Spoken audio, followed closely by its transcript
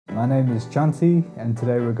My name is Jonti, and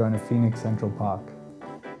today we're going to Phoenix Central Park.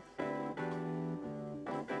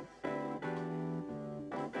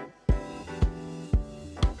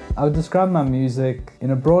 I would describe my music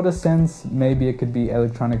in a broader sense. Maybe it could be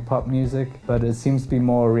electronic pop music, but it seems to be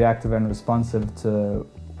more reactive and responsive to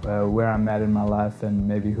where I'm at in my life and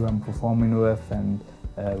maybe who I'm performing with, and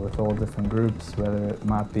with all different groups, whether it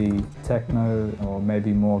might be techno or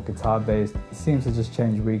maybe more guitar-based. It seems to just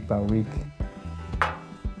change week by week.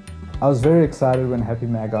 I was very excited when Happy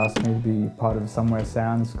Mag asked me to be part of Somewhere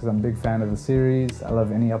Sounds because I'm a big fan of the series. I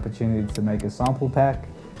love any opportunity to make a sample pack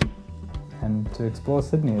and to explore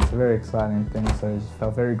Sydney. It's a very exciting thing, so I just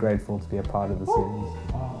felt very grateful to be a part of the series.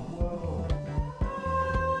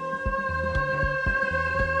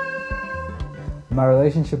 My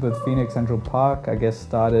relationship with Phoenix Central Park, I guess,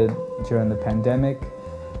 started during the pandemic.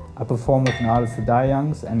 I performed with an artist, the Die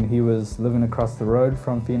Youngs, and he was living across the road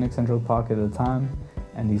from Phoenix Central Park at the time,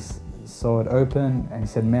 and he saw it open and he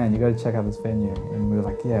said, "Man, you got to check out this venue." And we were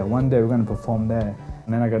like, "Yeah, one day we're going to perform there."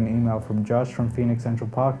 And then I got an email from Josh from Phoenix Central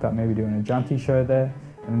Park about maybe doing a Jonti show there.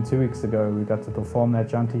 And then 2 weeks ago, we got to perform that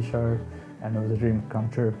Jonti show, and it was a dream come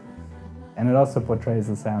true. And it also portrays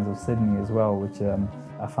the sounds of Sydney as well, which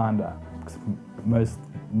I find most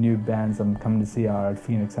new bands I'm coming to see are at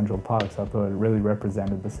Phoenix Central Park, so I thought it really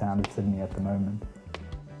represented the sound of Sydney at the moment.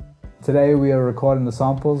 Today we are recording the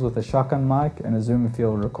samples with a shotgun mic and a Zoom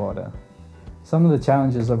field recorder. Some of the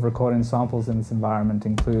challenges of recording samples in this environment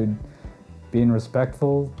include being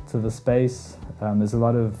respectful to the space. There's a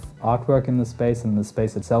lot of artwork in the space, and the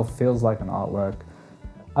space itself feels like an artwork.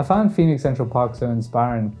 I find Phoenix Central Park so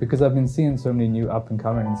inspiring because I've been seeing so many new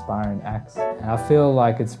up-and-coming inspiring acts. And I feel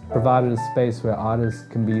like it's provided a space where artists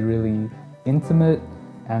can be really intimate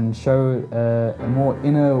and show a more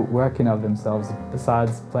inner working of themselves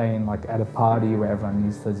besides playing like at a party where everyone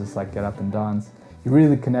needs to just like get up and dance. You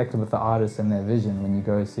really connect with the artist and their vision when you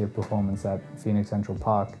go see a performance at Phoenix Central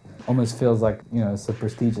Park. Almost feels like, you know, it's a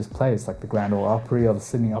prestigious place like the Grand Ole Opry or the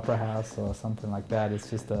Sydney Opera House or something like that. It's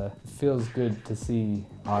just it feels good to see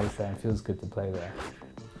artists there and it feels good to play there.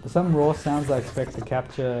 Some raw sounds I expect to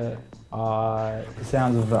capture are the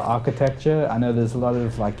sounds of the architecture. I know there's a lot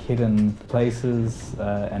of like hidden places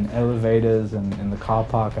and elevators, and in the car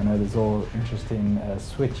park I know there's all interesting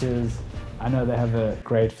switches. I know they have a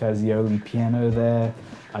great Fazioli piano there.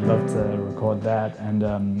 I'd love to record that. And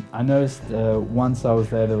I noticed once I was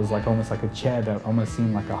there was like almost like a chair that almost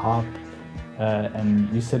seemed like a harp.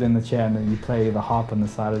 And you sit in the chair and then you play the harp on the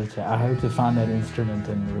side of the chair. I hope to find that instrument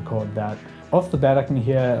and record that. Off the bat I can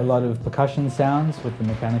hear a lot of percussion sounds with the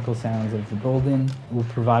mechanical sounds of the building. It will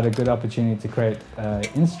provide a good opportunity to create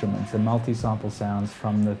instruments and multi-sample sounds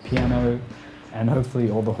from the piano, and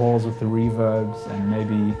hopefully all the halls with the reverbs, and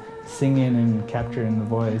maybe singing and capturing the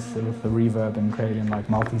voice with the reverb and creating like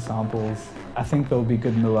multi-samples. I think there will be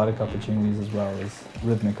good melodic opportunities as well as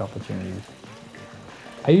rhythmic opportunities.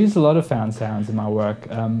 I use a lot of found sounds in my work,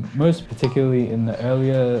 most particularly in the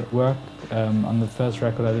earlier work. On the first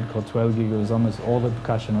record I did called 12 Gig, it was almost all the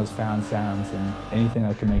percussion was found sounds, and anything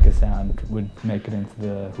that could make a sound would make it into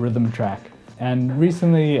the rhythm track. And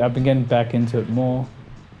recently I've been getting back into it more.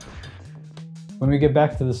 When we get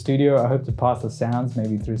back to the studio, I hope to pass the sounds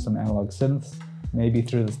maybe through some analog synths, maybe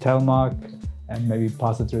through this Telmark, and maybe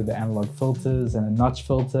pass it through the analog filters and a notch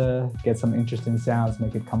filter, get some interesting sounds,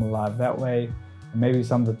 make it come alive that way. And maybe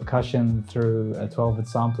some of the percussion through a 12-bit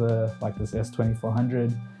sampler like this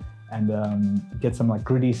S2400, and get some like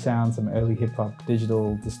gritty sounds, some early hip-hop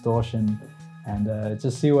digital distortion, and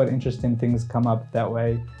just see what interesting things come up that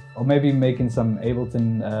way. Or maybe making some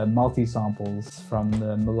Ableton multi-samples from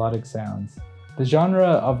the melodic sounds. The genre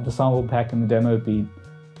of the sample pack and the demo beat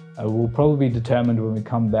will probably be determined when we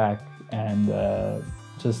come back and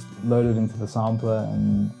just load it into the sampler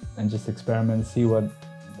and just experiment, see what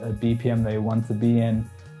BPM they want to be in.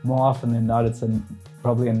 More often than not, it's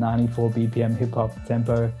probably a 94 BPM hip-hop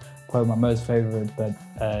tempo, probably my most favorite, but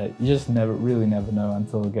you just really never know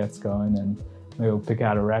until it gets going, and maybe we'll pick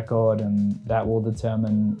out a record and that will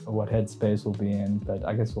determine what headspace we'll be in, but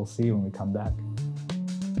I guess we'll see when we come back.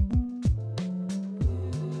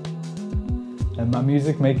 And my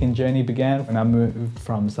music making journey began when I moved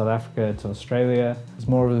from South Africa to Australia. I was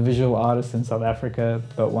more of a visual artist in South Africa,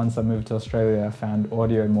 but once I moved to Australia I found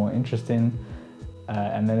audio more interesting.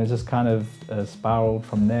 And then it just kind of spiraled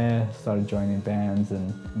from there, started joining bands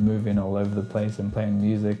and moving all over the place and playing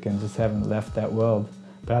music, and just haven't left that world.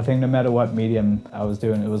 But I think no matter what medium I was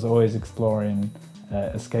doing, it was always exploring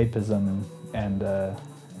escapism and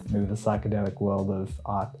maybe the psychedelic world of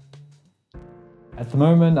art. At the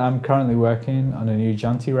moment, I'm currently working on a new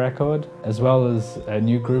Jonti record, as well as a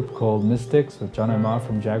new group called Mystics with John Omar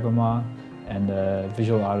from Jaguar and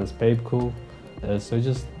visual artist Babe Cool. So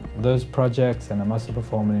just those projects, and I'm also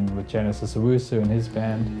performing with Genesis Owusu and his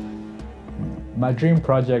band. My dream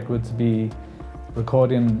project would be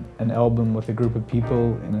recording an album with a group of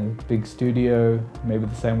people in a big studio, maybe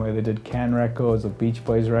the same way they did Can Records or Beach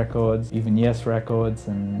Boys Records, even Yes Records,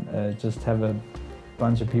 and just have a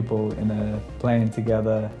bunch of people playing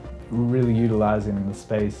together, really utilizing the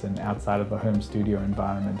space and outside of a home studio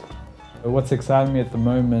environment. What's exciting me at the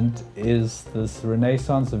moment is this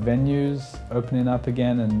renaissance of venues opening up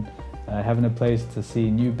again, and having a place to see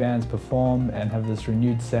new bands perform and have this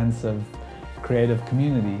renewed sense of creative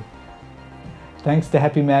community. Thanks to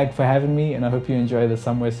Happy Mag for having me, and I hope you enjoy the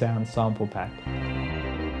Somewhere Sound sample pack.